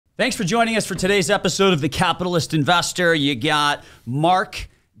Thanks for joining us for today's episode of The Capitalist Investor. You got Mark,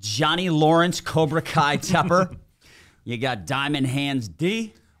 Johnny Lawrence, Cobra Kai Tepper. You got Diamond Hands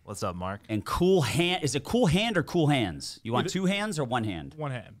D. What's up, Mark? And Cool Hand. Is it Cool Hand or Cool Hands? You want two hands or one hand? One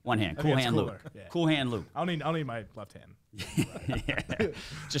hand. One hand. Cool Hand Luke. Yeah. Cool Hand Luke. I don't need my left hand. Yeah.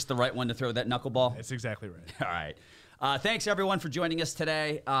 Just the right one to throw that knuckleball? That's exactly right. All right. Thanks, everyone, for joining us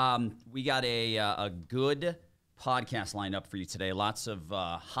today. We got a good podcast lined up for you today. Lots of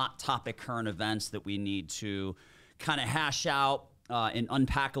hot topic current events that we need to kind of hash out and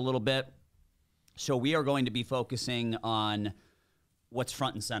unpack a little bit. So we are going to be focusing on what's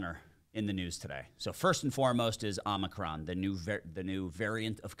front and center in the news today. So first and foremost is Omicron, the new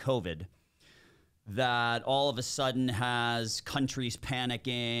variant of COVID that all of a sudden has countries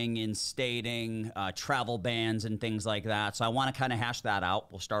panicking, instating travel bans and things like that. So I want to kind of hash that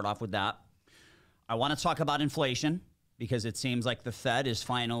out. We'll start off with that. I want to talk about inflation because it seems like the Fed is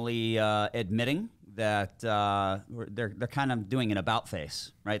finally admitting that they're kind of doing an about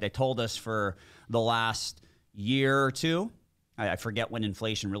face, right? They told us for the last year or two, I forget when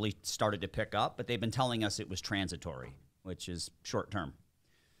inflation really started to pick up, but they've been telling us it was transitory, which is short term.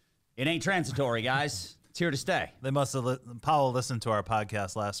 It ain't transitory, guys. It's here to stay. They must have Powell listened to our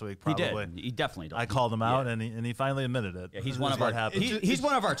podcast last week. Probably. He did. He definitely did. I called him out, and he finally admitted it. Yeah, he's one of our he's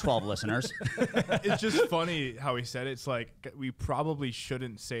one of our 12 listeners. It's just funny how he said it. It's like we probably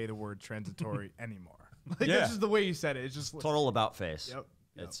shouldn't say the word transitory anymore. Like, yeah. That's just the way he said it. It's just total about face. Yep.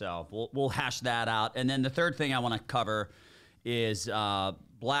 It's we'll hash that out, and then the third thing I want to cover is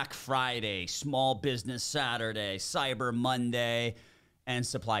Black Friday, Small Business Saturday, Cyber Monday, and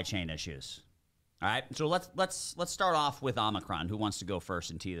supply chain issues. All right, so let's start off with Omicron. Who wants to go first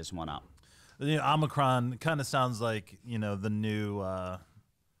and tee this one up? You know, Omicron kind of sounds like the new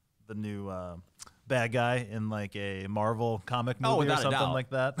bad guy in like a Marvel comic movie or something like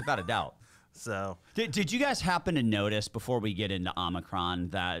that. Without a doubt. So did you guys happen to notice before we get into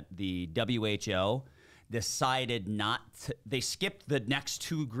Omicron that the WHO decided they skipped the next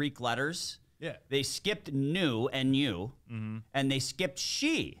two Greek letters? Yeah. They skipped nu and you, and they skipped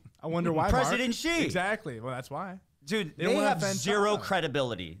she. I wonder why. President Mark. Xi. Exactly. Well, that's why. Dude, they have zero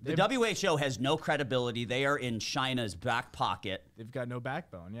credibility. The WHO has no credibility. They are in China's back pocket. They've got no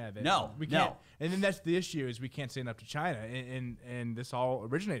backbone. Yeah. We can't. No. And then that's the issue is we can't stand up to China, and this all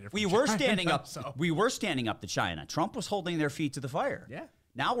originated from We China. were standing up. So. We were standing up to China. Trump was holding their feet to the fire. Yeah.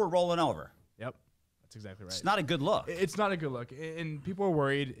 Now we're rolling over. Yep. That's exactly right. It's not a good look. It's not a good look, and people are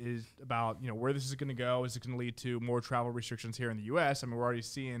worried about where this is going to go. Is it going to lead to more travel restrictions here in the U.S.? I mean, we're already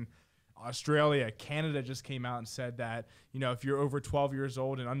seeing Australia, Canada just came out and said that if you're over 12 years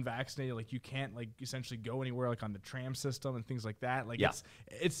old and unvaccinated, like you can't essentially go anywhere like on the tram system and things like that. Like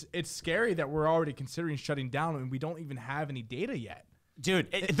it's scary that we're already considering shutting down and we don't even have any data yet.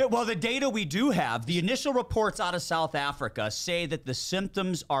 Dude, well, the data we do have, the initial reports out of South Africa say that the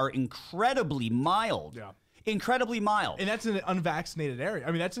symptoms are incredibly mild. Yeah. Incredibly mild. And that's in an unvaccinated area.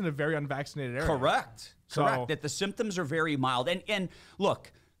 I mean, that's in a very unvaccinated area. Correct. That the symptoms are very mild. And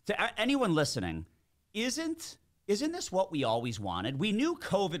look, to anyone listening, isn't this what we always wanted? We knew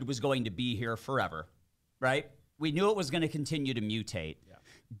COVID was going to be here forever, right? We knew it was going to continue to mutate.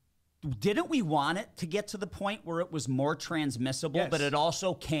 Didn't we want it to get to the point where it was more transmissible, but it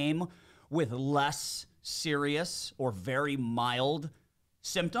also came with less serious or very mild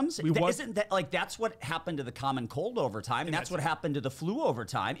symptoms? Isn't that that's what happened to the common cold over time, and that's what happened to the flu over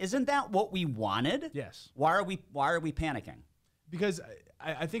time? Isn't that what we wanted? Yes. Why are we panicking? Because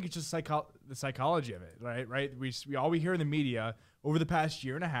I think it's just the psychology of it, right? All we hear in the media over the past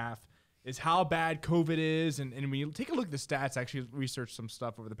year and a half is how bad COVID is. And when you take a look at the stats, I actually researched some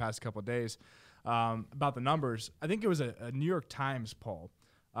stuff over the past couple of days about the numbers. I think it was a New York Times poll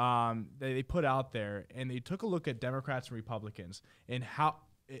they put out there, and they took a look at Democrats and Republicans and how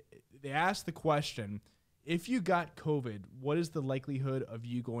they asked the question, if you got COVID, what is the likelihood of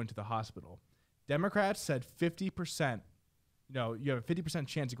you going to the hospital? Democrats said 50%. You have a 50%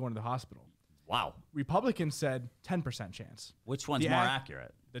 chance of going to the hospital. Wow. Republicans said 10% chance. Which one's more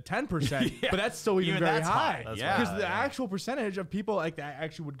accurate? The 10%, but that's still even very high. Because the actual percentage of people like that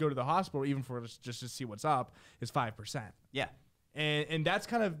actually would go to the hospital even for just to see what's up is 5%. Yeah. And that's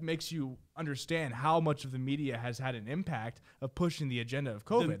kind of makes you understand how much of the media has had an impact of pushing the agenda of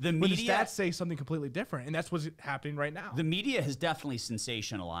COVID. The media, the stats say something completely different, and that's what's happening right now. The media has definitely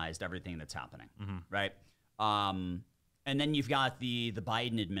sensationalized everything that's happening, right? And then you've got the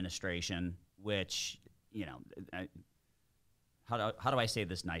Biden administration, which, how do I say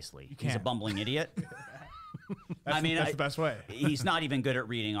this nicely? He's a bumbling idiot. That's the best way. He's not even good at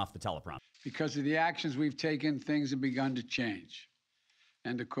reading off the teleprompter. Because of the actions we've taken, things have begun to change.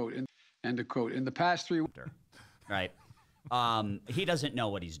 End of quote. End of quote. In the past 3 weeks. Right. He doesn't know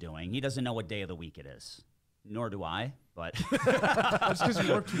what he's doing. He doesn't know what day of the week it is. Nor do I, but That's because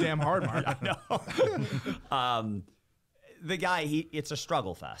you work too damn hard, Mark. I know. The guy, it's a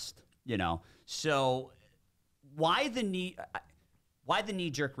struggle fest, you know. So why the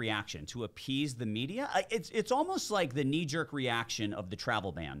knee-jerk reaction to appease the media? It's almost like the knee-jerk reaction of the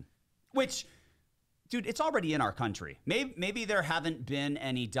travel ban, which, dude, it's already in our country. Maybe there haven't been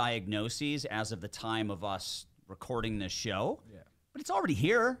any diagnoses as of the time of us recording this show. Yeah. But it's already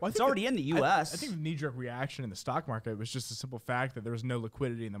here. Well, it's already in the U.S. I think the knee-jerk reaction in the stock market was just the simple fact that there was no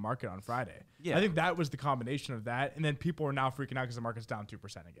liquidity in the market on Friday. Yeah. I think that was the combination of that, and then people are now freaking out because the market's down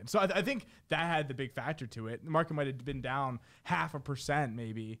 2% again. So I think that had the big factor to it. The market might have been down 0.5%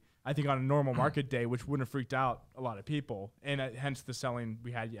 maybe, I think, on a normal market day, which wouldn't have freaked out a lot of people, and hence the selling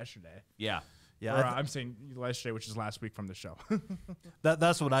we had yesterday. Yeah. Yeah, or, I'm saying yesterday, which is last week from the show.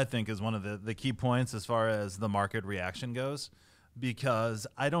 That's what I think is one of the key points as far as the market reaction goes. Because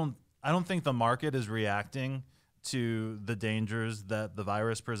I don't think the market is reacting to the dangers that the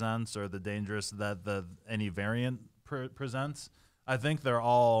virus presents or the dangers that any variant presents. I think they're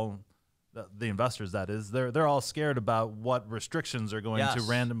all the investors. That is, they're all scared about what restrictions are going to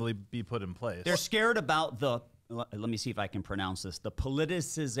randomly be put in place. They're scared about the. Let me see if I can pronounce this. The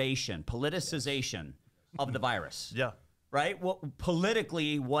politicization of the virus. Yeah. Right. Well,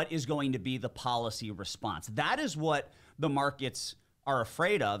 politically, what is going to be the policy response? That is what the markets are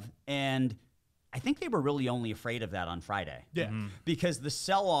afraid of, and I think they were really only afraid of that on Friday. Yeah, because the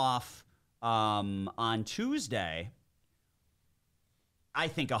sell-off on Tuesday, I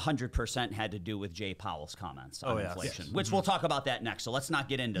think 100% had to do with Jay Powell's comments on inflation, which we'll talk about that next. So let's not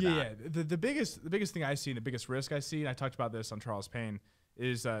get into that. Yeah, the biggest thing I see, and the biggest risk I see, and I talked about this on Charles Payne,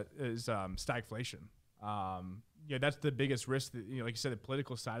 is stagflation. Yeah, that's the biggest risk. That, like you said, the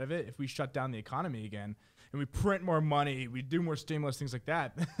political side of it. If we shut down the economy again and we print more money, we do more stimulus, things like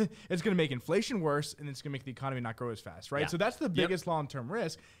that, it's going to make inflation worse, and it's going to make the economy not grow as fast, right? Yeah. So that's the biggest long-term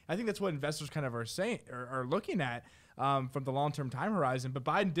risk. I think that's what investors kind of are saying or are looking at from the long-term time horizon. But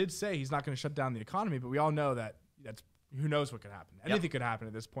Biden did say he's not going to shut down the economy, but we all know that who knows what could happen. Anything could happen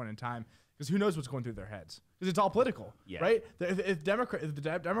at this point in time. Because who knows what's going through their heads? Because it's all political, right? If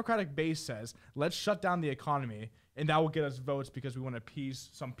the Democratic base says, let's shut down the economy, and that will get us votes because we want to appease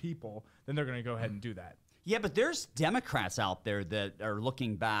some people, then they're going to go ahead and do that. Yeah, but there's Democrats out there that are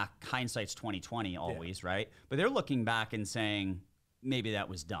looking back. Hindsight's 20/20 always, right? But they're looking back and saying, maybe that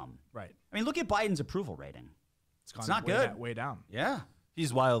was dumb. Right. I mean, look at Biden's approval rating. It's not way good. Way down. Yeah.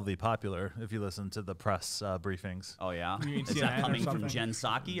 He's wildly popular if you listen to the press briefings. Oh, yeah? You mean Is that coming from Jen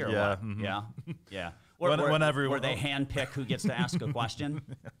Psaki or what? Mm-hmm. Yeah. Yeah. Where they handpick who gets to ask a question.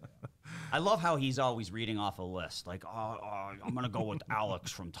 I love how he's always reading off a list. Like, I'm going to go with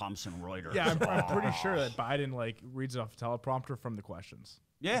Alex from Thomson Reuters. Yeah, I'm pretty sure that Biden reads off a teleprompter from the questions.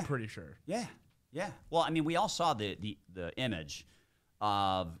 Yeah. I'm pretty sure. Yeah. Yeah. Well, I mean, we all saw the image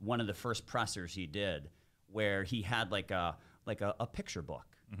of one of the first pressers he did where he had like a picture book.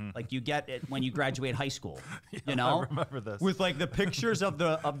 Mm-hmm. Like you get it when you graduate high school, you know, I remember this. With like the pictures of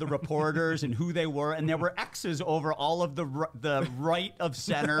the reporters and who they were, and there were X's over all of the right of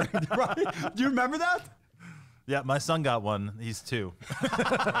center. Right? Do you remember that? Yeah, my son got one. He's 2.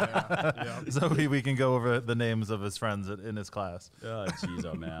 So we can go over the names of his friends in his class. Oh, jeez,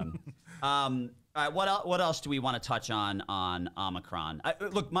 oh man. All right, what else do we want to touch on Omicron?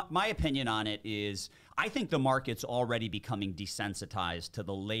 Look, my opinion on it is I think the market's already becoming desensitized to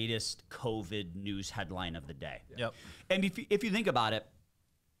the latest COVID news headline of the day. Yep. And if you think about it,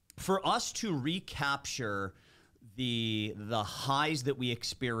 for us to recapture the highs that we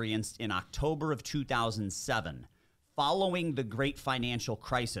experienced in October of 2007, following the great financial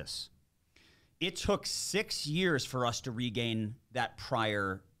crisis, it took 6 years for us to regain that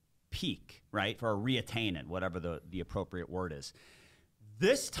prior peak, right? Or reattain it, whatever the appropriate word is.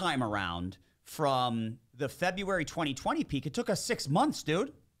 This time around, from the February 2020 peak, it took us 6 months, dude.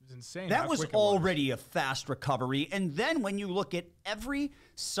 It was insane. That was already a fast recovery. And then when you look at every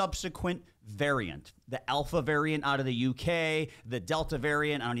subsequent variant, the Alpha variant out of the UK, the Delta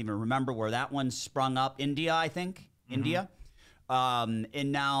variant, I don't even remember where that one sprung up. India, I think. Mm-hmm. India.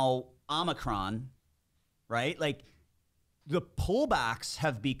 And now Omicron, right? Like, the pullbacks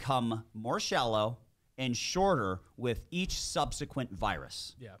have become more shallow and shorter with each subsequent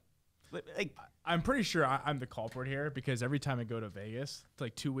virus. Yeah. Like, I'm pretty sure I'm the culprit here because every time I go to Vegas, it's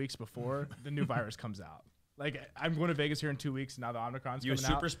like 2 weeks before, the new virus comes out. Like, I'm going to Vegas here in 2 weeks, and now the Omicron's You a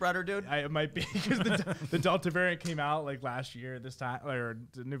coming out. super spreader, dude? It might be because the Delta variant came out like last year, this time, or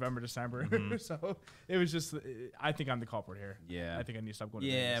November, December. So it was just, I think I'm the culprit here. Yeah. I think I need to stop going to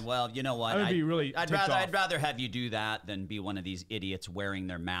Yeah, Vegas. well, you know what? I'd rather have you do that than be one of these idiots wearing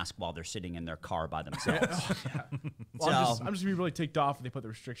their mask while they're sitting in their car by themselves. Well, I'm just gonna be really ticked off if they put the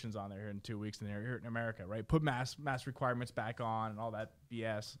restrictions on there in 2 weeks, and they're here in America, right? Put mask requirements back on and all that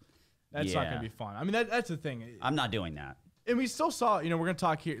BS. That's not gonna be fun. I mean, that's the thing. I'm not doing that. And we still saw, we're going to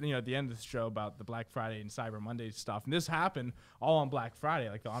talk here, at the end of the show about the Black Friday and Cyber Monday stuff. And this happened all on Black Friday,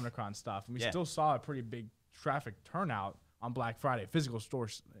 like the Omicron stuff. And we still saw a pretty big traffic turnout on Black Friday, physical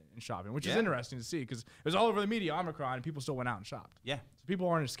stores and shopping, which is interesting to see because it was all over the media, Omicron, and people still went out and shopped. Yeah. So people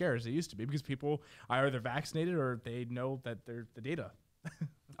aren't as scared as they used to be because people are either vaccinated or they know that they're the data.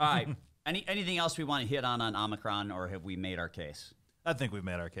 All right. Anything else we want to hit on Omicron, or have we made our case? I think we've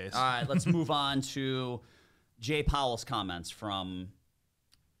made our case. All right, let's move on to Jay Powell's comments from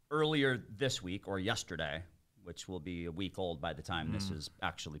earlier this week or yesterday, which will be a week old by the time this is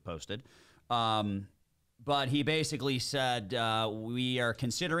actually posted. But he basically said, we are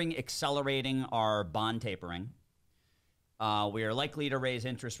considering accelerating our bond tapering. We are likely to raise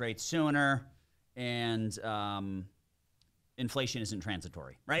interest rates sooner, and inflation isn't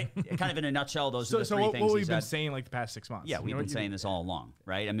transitory, right? Kind of in a nutshell, those are the three things what he we've been said. saying like the past 6 months. Yeah, we've been saying this all along,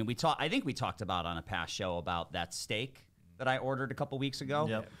 right? I mean, I think we talked about on a past show about that steak that I ordered a couple weeks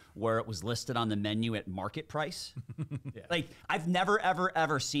ago, where it was listed on the menu at market price. Like, I've never,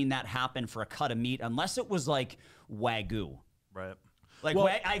 ever seen that happen for a cut of meat unless it was like Wagyu. Right. Like,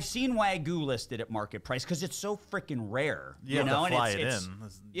 I've seen Wagyu listed at market price because it's so freaking rare. You know, have to fly and it it's in.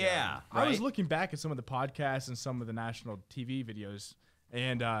 Yeah, I was right? looking back at some of the podcasts and some of the national TV videos,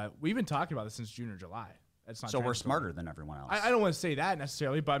 and we've been talking about this since June or July. That's not So we're transitory. smarter than everyone else. I don't want to say that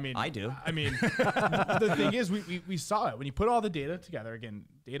necessarily, but I mean, I do. I mean, the thing is, we saw it when you put all the data together. Again,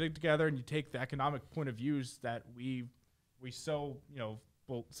 and you take the economic point of views that we so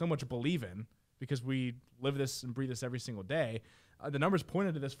so much believe in because we live this and breathe this every single day. The numbers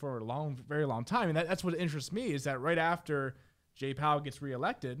pointed to this for a very long time, and that's what interests me is that right after Jay Powell gets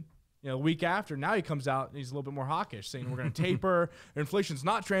reelected, a week after, now he comes out and he's a little bit more hawkish, saying we're going to taper. Inflation's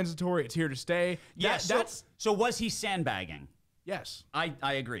not transitory; it's here to stay. Yeah. So was he sandbagging? Yes. I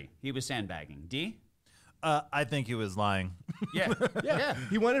agree. He was sandbagging. D? I think he was lying. Yeah.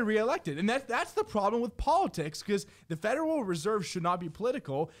 He wanted reelected. And that's the problem with politics because the Federal Reserve should not be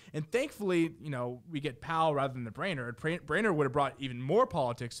political. And thankfully, we get Powell rather than the Brainerd. Brainerd would have brought even more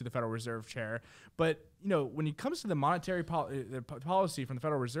politics to the Federal Reserve chair. But, when it comes to the monetary policy from the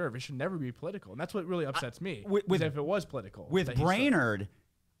Federal Reserve, it should never be political. And that's what really upsets me. If it was political. With Brainerd,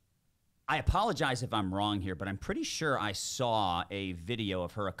 I apologize if I'm wrong here, but I'm pretty sure I saw a video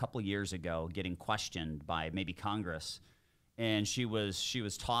of her a couple years ago getting questioned by maybe Congress, and she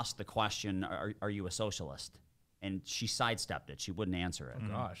was tossed the question, "Are you a socialist?" And she sidestepped it. She wouldn't answer it.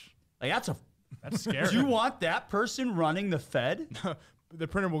 Oh, gosh. Like That's scary. Do you want that person running the Fed? The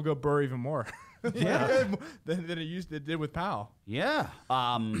printer will go burr even more. than it did with Powell. Yeah.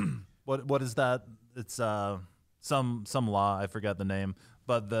 What is that? It's some law. I forget the name.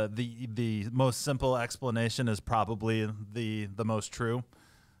 But the most simple explanation is probably the most true.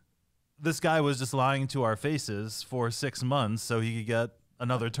 This guy was just lying to our faces for 6 months so he could get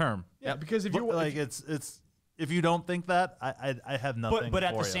another term. Yeah, because if you like, if you don't think that, I have nothing. But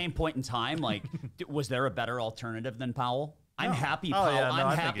at for the you. same point in time, like, was there a better alternative than Powell? I'm happy. Oh, Powell. yeah, no, I'm I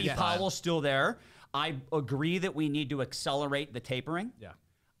think happy he's Powell's still there. I agree that we need to accelerate the tapering. Yeah.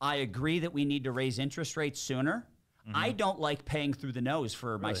 I agree that we need to raise interest rates sooner. I don't like paying through the nose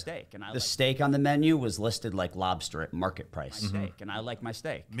for my steak. And the steak on the menu was listed like lobster at market price steak, and I like my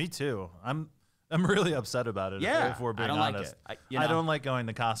steak. Me too. I'm really upset about it. Yeah, if we're being I don't like honest. it. I don't like going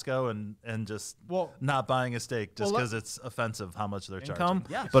to Costco and just not buying a steak just because it's offensive how much they're charging.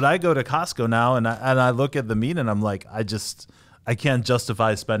 Yes. But I go to Costco now and I look at the meat and I'm like, I can't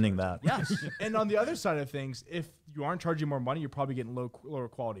justify spending that. Yes. And on the other side of things, if you aren't charging more money, you're probably getting lower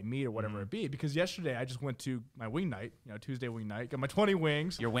quality meat or whatever it be. Because yesterday I just went to my wing night, Tuesday wing night, got my 20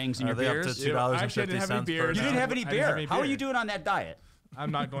 wings. Your wings and Are your they up beers. to $2.50 Actually, I didn't have any beer. per You didn't have any I didn't have beer. any How are beer. you doing on that diet? I'm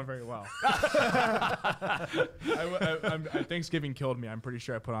not going very well. Thanksgiving killed me. I'm pretty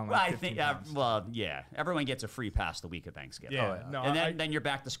sure I put on like 15 pounds. Everyone gets a free pass the week of Thanksgiving. Yeah. Oh, yeah. No, and then you're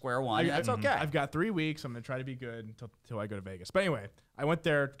back to square one. That's okay. I've got 3 weeks. I'm going to try to be good until I go to Vegas. But anyway, I went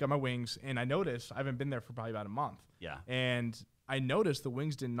there, got my wings, and I noticed I haven't been there for probably about a month. Yeah. And I noticed the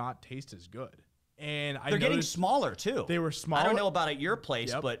wings did not taste as good. And They're getting smaller too. They were smaller. I don't know about at your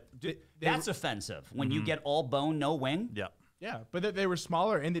place, Yep. but that's offensive when you get all bone, no wing. Yeah. Yeah, but they were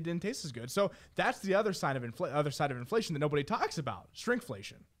smaller and they didn't taste as good. So that's the other side of inflation that nobody talks about: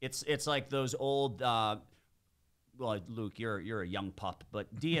 shrinkflation. It's like those old. Well, Luke, you're a young pup,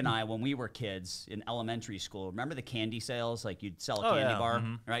 but Dee and I, when we were kids in elementary school, remember the candy sales? Like you'd sell a candy bar,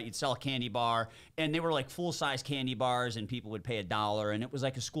 right? You'd sell a candy bar, and they were like full-size candy bars, and people would pay $1, and it was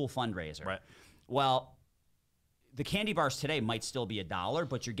like a school fundraiser. Right. Well, the candy bars today might still be $1,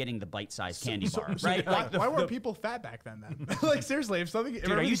 but you're getting the bite-sized candy bar, right? Like why weren't people fat back then? Like seriously, if something. Dude,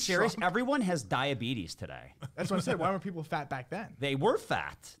 are you serious? Everyone has diabetes today. That's what I said. Why weren't people fat back then? They were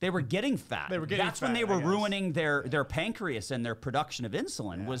fat. They were getting fat. That's when they were ruining their pancreas and their production of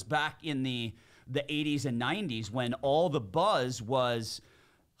insulin. Was back in the 80s and 90s when all the buzz was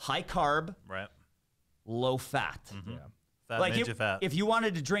high carb, right, low fat. Yeah. That Like made you fat. if you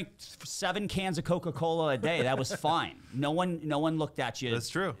wanted to drink 7 cans of Coca-Cola a day, that was fine. No one looked at you. That's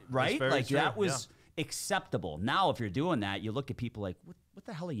true. Right? That's Like true. that was acceptable. Now, if you're doing that, you look at people like, what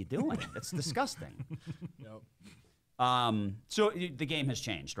the hell are you doing? That's disgusting. Nope. So the game has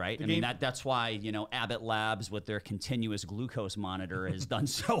changed, right? I mean, that's why, Abbott Labs with their continuous glucose monitor has done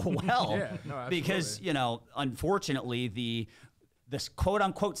so well. Yeah, no, absolutely. Because, unfortunately, this quote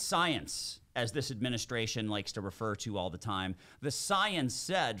unquote science, as this administration likes to refer to all the time, the science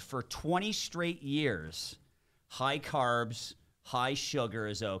said for 20 straight years, high carbs, high sugar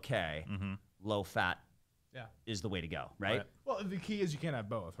is okay. Low fat is the way to go, right? Well, the key is you can't have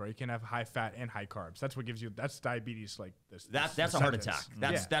both, right? You can't have high fat and high carbs. That's what gives you. That's diabetes, like this. That's a heart attack.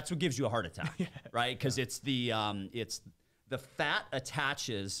 That's what gives you a heart attack, right? Because it's the fat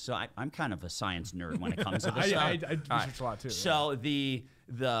attaches. So I'm kind of a science nerd when it comes to this stuff. I research a lot too. So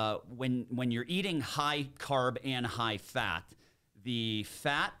when you're eating high carb and high fat, the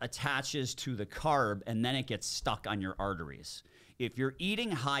fat attaches to the carb and then it gets stuck on your arteries. If you're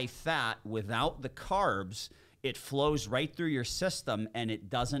eating high fat without the carbs, it flows right through your system and it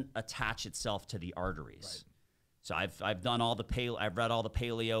doesn't attach itself to the arteries. Right. So I've done all the I've read all the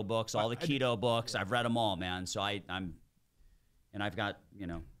paleo books, all the keto books. I've read them all, man. So I'm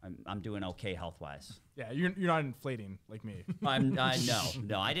doing okay health wise. Yeah, you're not inflating like me. No,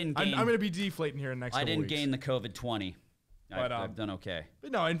 I didn't gain. I'm going to be deflating here in the next. I didn't weeks. gain the COVID-20. But, I've done okay.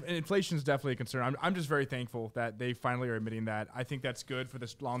 But no, inflation is definitely a concern. I'm just very thankful that they finally are admitting that. I think that's good for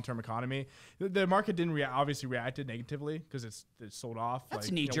this long-term economy. The market didn't obviously reacted negatively because it's sold off. That's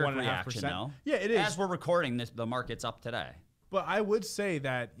like, a knee-jerk reaction, though. Yeah, it is. As we're recording this, the market's up today. But I would say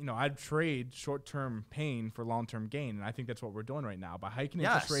that, I'd trade short-term pain for long-term gain, and I think that's what we're doing right now. By hiking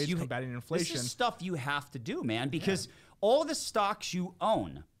interest rates, combating inflation. This is stuff you have to do, man, because all the stocks you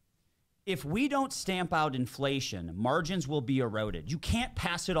own, if we don't stamp out inflation, margins will be eroded. You can't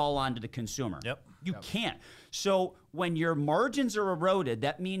pass it all on to the consumer. You can't. So when your margins are eroded,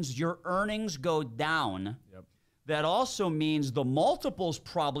 that means your earnings go down. That also means the multiple's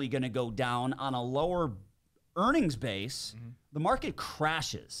probably going to go down on a lower earnings base. The market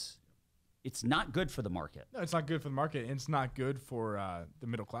crashes. It's not good for the market. No, it's not good for the market, and it's not good for the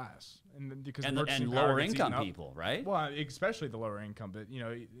middle class, because and lower income people, right? Well, especially the lower income, but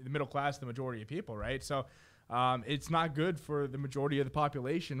the middle class, the majority of people, right? So it's not good for the majority of the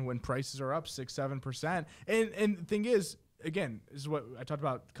population when prices are up 6-7%. And the thing is, again, this is what I talked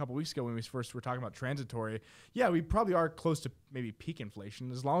about a couple weeks ago when we first were talking about transitory. Yeah, we probably are close to maybe peak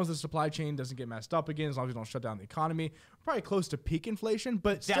inflation. As long as the supply chain doesn't get messed up again, as long as we don't shut down the economy, we're probably close to peak inflation,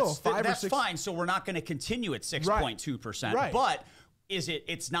 but still 5 or 6. That's fine. So we're not going to continue at 6.2%. Right. But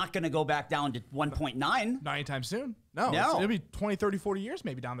it's not going to go back down to 1.9? Not anytime soon. No. It'll be 20, 30, 40 years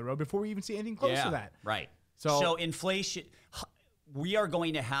maybe down the road before we even see anything close to that. Right. So inflation, we are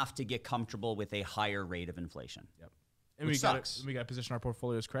going to have to get comfortable with a higher rate of inflation. And we got to position our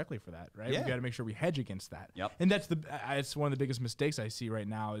portfolios correctly for that, right? We got to make sure we hedge against that. And that's it's one of the biggest mistakes I see right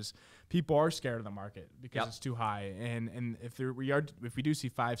now is people are scared of the market because it's too high. And if we do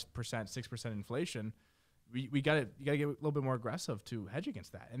see 5%, 6% inflation, you got to get a little bit more aggressive to hedge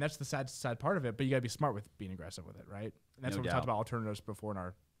against that. And that's the sad part of it. But you got to be smart with being aggressive with it, right? And that's what we talked about alternatives before in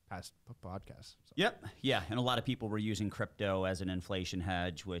our past podcasts. So. Yeah. And a lot of people were using crypto as an inflation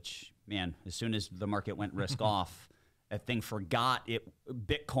hedge, which, man, as soon as the market went risk off. That thing forgot it.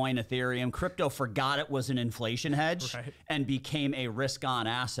 Bitcoin, Ethereum, crypto forgot it was an inflation hedge and became a risk-on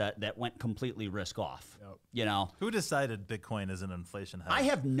asset that went completely risk-off. Who decided Bitcoin is an inflation hedge? I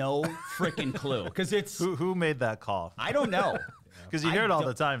have no freaking clue because it's who made that call. I don't know because you hear it all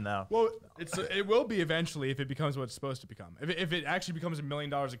the time now. Well, it will be eventually if it becomes what it's supposed to become. If it actually becomes $1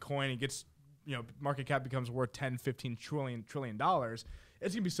 million a coin and gets market cap becomes worth 10, 15 trillion dollars.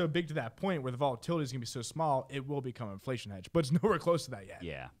 It's going to be so big to that point where the volatility is going to be so small, it will become an inflation hedge. But it's nowhere close to that yet.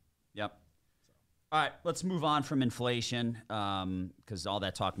 Yeah. Yep. All right, let's move on from inflation because all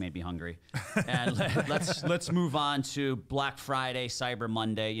that talk made me hungry, and let's move on to Black Friday, Cyber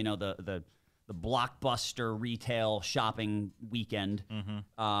Monday. You know, the blockbuster retail shopping weekend,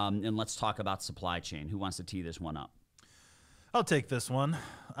 and let's talk about supply chain. Who wants to tee this one up? I'll take this one,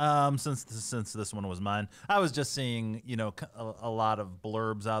 since this one was mine. I was just seeing, you know, a lot of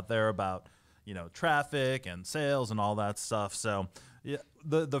blurbs out there about, you know, traffic and sales and all that stuff. So, yeah,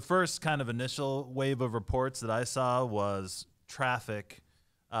 the first kind of initial wave of reports that I saw was traffic,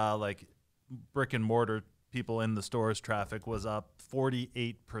 like brick and mortar people in the stores. Traffic was up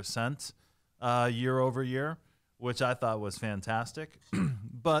 48% year over year, which I thought was fantastic.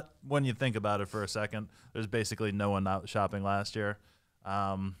 But when you think about it for a second, there's basically no one out shopping last year,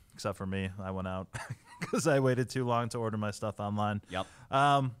 except for me. I went out because I waited too long to order my stuff online. Yep.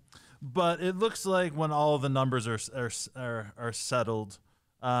 But it looks like when all of the numbers are settled,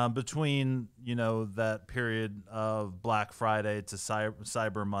 between, you know, that period of Black Friday to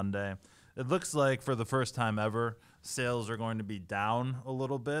Cyber Monday, it looks like for the first time ever, sales are going to be down a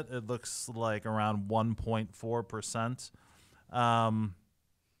little bit. It looks like around 1.4%.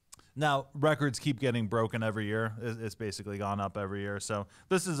 Now, records keep getting broken every year. It's basically gone up every year. So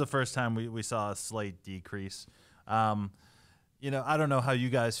this is the first time we saw a slight decrease. You know, I don't know how you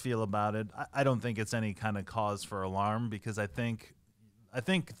guys feel about it. I don't think it's any kind of cause for alarm because I think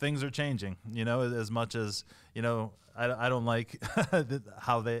things are changing, you know, as much as, you know, I don't like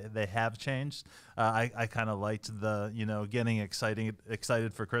how they have changed. I kind of liked the, you know, getting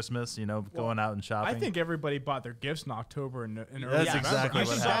excited for Christmas, you know, going out and shopping. I think everybody bought their gifts in October and early That's November. exactly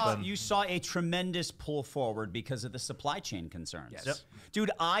what happened. You saw a tremendous pull forward because of the supply chain concerns. Yes. Yep.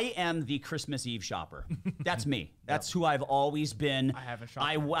 Dude, I am the Christmas Eve shopper. That's me. That's who I've always been. I haven't shopped.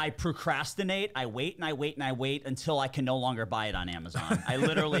 I procrastinate. I wait and I wait and I wait until I can no longer buy it on Amazon. I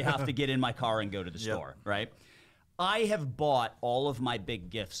literally have to get in my car and go to the store, right? I have bought all of my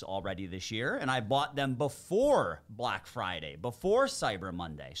big gifts already this year, and I bought them before Black Friday, before Cyber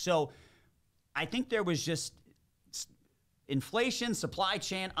Monday. So I think there was just inflation, supply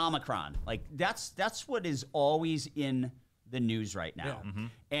chain, Omicron. Like that's what is always in the news right now. Yeah.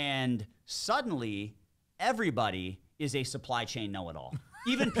 And suddenly everybody is a supply chain know-it-all.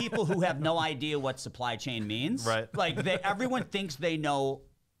 Even people who have no idea what supply chain means. Right. Like everyone thinks they know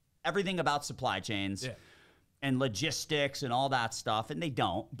everything about supply chains. Yeah. And logistics and all that stuff, and they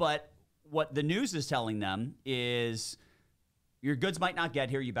don't. But what the news is telling them is your goods might not get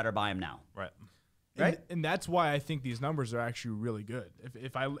here. You better buy them now. Right. Right? And that's why I think these numbers are actually really good.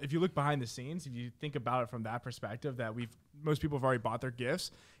 If you look behind the scenes, if you think about it from that perspective, that most people have already bought their gifts,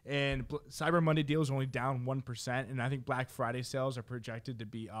 and Cyber Monday deals are only down 1%, and I think Black Friday sales are projected to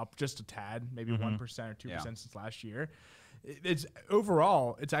be up just a tad, maybe 1% or 2% since last year. It's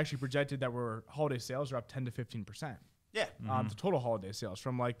overall, it's actually projected that holiday sales are up 10 to 15%. Yeah. The total holiday sales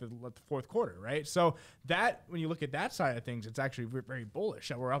from like the fourth quarter, right? So that when you look at that side of things, it's actually very bullish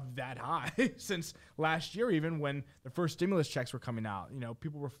that we're up that high since last year, even when the first stimulus checks were coming out. You know,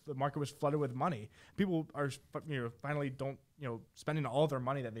 the market was flooded with money. People are, finally spending all their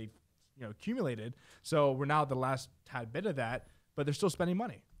money that they, accumulated. So we're now at the last tad bit of that, but they're still spending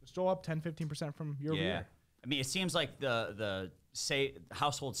money. They're still up 10, 15% from year over year. I mean, it seems like the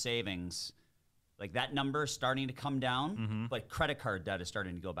household savings, like that number is starting to come down, but credit card debt is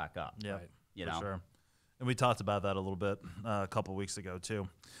starting to go back up. Yeah, right? For sure. And we talked about that a little bit a couple weeks ago too.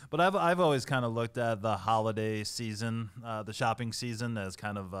 But I've always kind of looked at the holiday season, the shopping season, as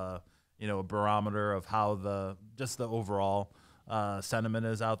kind of a barometer of how the overall sentiment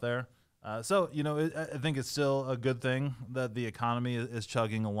is out there. So I think it's still a good thing that the economy is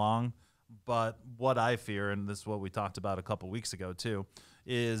chugging along. But what I fear, and this is what we talked about a couple weeks ago too,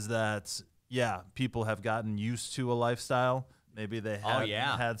 is that people have gotten used to a lifestyle. Maybe they have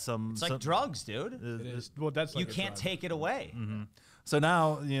had some. It's like drugs, dude. It is. Well, that's you can't take it away. So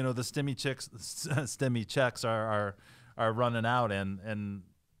now the stimmy checks are running out, and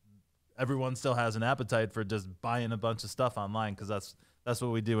everyone still has an appetite for just buying a bunch of stuff online because that's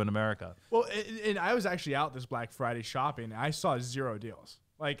what we do in America. Well, and I was actually out this Black Friday shopping, and I saw 0 deals.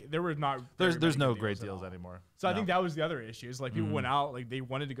 Like there were not. There's no great deals anymore. So I think that was the other issue. Is like people went out, like they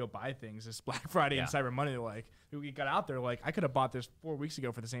wanted to go buy things this Black Friday and Cyber Monday. They're like, we got out there, like I could have bought this 4 weeks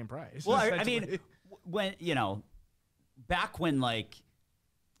ago for the same price. Well, I mean, when back when like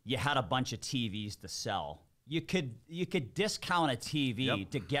you had a bunch of TVs to sell, you could discount a TV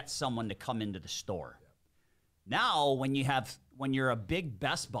to get someone to come into the store. Now, when you're a big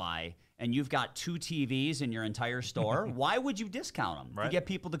Best Buy and you've got 2 TVs in your entire store, why would you discount them to get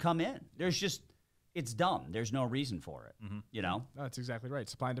people to come in? it's dumb. There's no reason for it. You know. No, that's exactly right.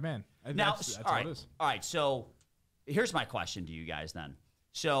 Supply and demand. And Now, that's all all right, it is. all right. So here's my question to you guys then.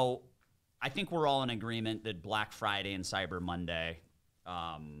 So I think we're all in agreement that Black Friday and Cyber Monday,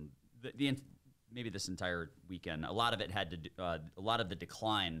 maybe this entire weekend, a lot of it had to do, a lot of the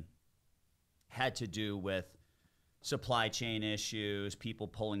decline had to do with supply chain issues, people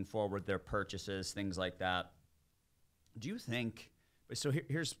pulling forward their purchases, things like that. Do you think? So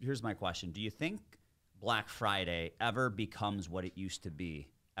here's my question. Do you think Black Friday ever becomes what it used to be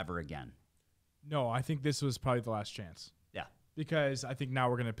ever again? No, I think this was probably the last chance. Yeah. Because I think now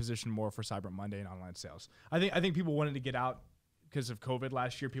we're going to position more for Cyber Monday and online sales. I think people wanted to get out because of COVID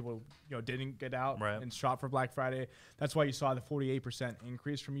last year. People didn't get out and shop for Black Friday. That's why you saw the 48%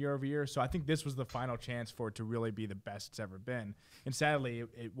 increase from year over year. So I think this was the final chance for it to really be the best it's ever been. And sadly,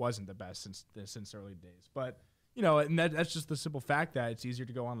 it wasn't the best since early days. But and that's just the simple fact that it's easier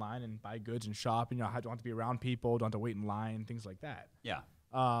to go online and buy goods and shop. And don't have to be around people, don't have to wait in line, things like that. Yeah.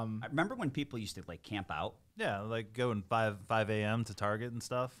 I remember when people used to camp out. Yeah, like going 5 a.m. to Target and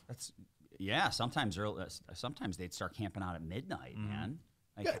stuff. Sometimes they'd start camping out at midnight, man.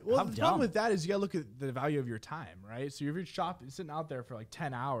 Like, yeah, well, how the dumb. problem with that is you got to look at the value of your time, right? So if you're sitting out there for like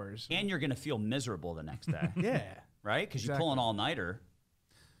 10 hours. And you're going to feel miserable the next day. Yeah. Right? Because you pull an all-nighter.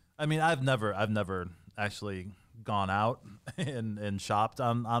 I mean, I've never actually gone out and shopped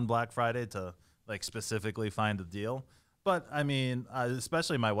on Black Friday to specifically find a deal. But I mean,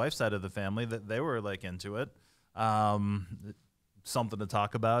 especially my wife's side of the family, that they were into it. Something to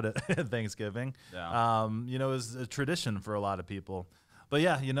talk about at Thanksgiving. Yeah. It was a tradition for a lot of people. But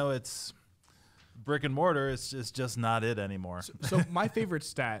yeah, it's brick and mortar. It's just not it anymore. So my favorite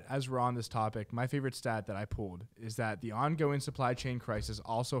stat, as we're on this topic, my favorite stat that I pulled is that the ongoing supply chain crisis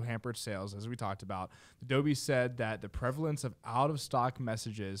also hampered sales, as we talked about. Adobe said that the prevalence of out-of-stock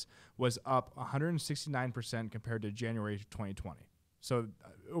messages was up 169% compared to January 2020. So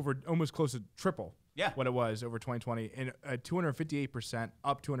over almost close to triple what it was over 2020, and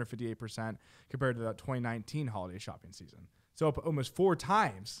 258% compared to the 2019 holiday shopping season. So up almost 4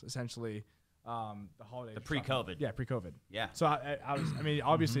 times, essentially, the holiday. The pre-COVID. Yeah, pre-COVID. Yeah. So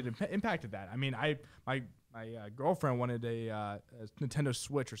obviously it impacted that. I mean, my girlfriend wanted a Nintendo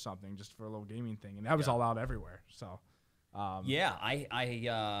Switch or something just for a little gaming thing, and that was all out everywhere. So. I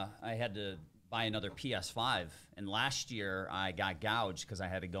had to buy another PS5, and last year I got gouged because I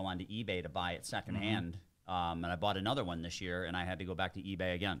had to go onto eBay to buy it secondhand. And I bought another one this year, and I had to go back to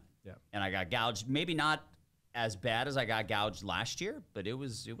eBay again. Yeah. And I got gouged. Maybe not as bad as I got gouged last year, but it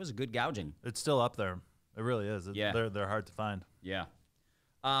was a good gouging. It's still up there. It really is. They're hard to find. Yeah.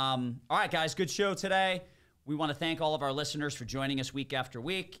 All right, guys, good show today. We want to thank all of our listeners for joining us week after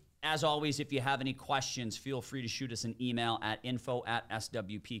week. As always, if you have any questions, feel free to shoot us an email at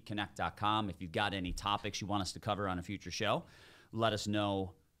info@swpconnect.com. If you've got any topics you want us to cover on a future show, let us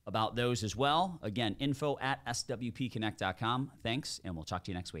know about those as well. Again, info@swpconnect.com. Thanks, and we'll talk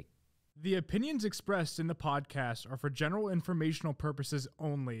to you next week. The opinions expressed in the podcast are for general informational purposes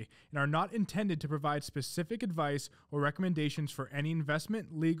only and are not intended to provide specific advice or recommendations for any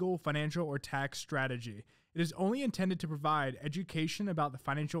investment, legal, financial, or tax strategy. It is only intended to provide education about the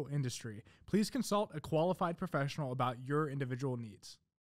financial industry. Please consult a qualified professional about your individual needs.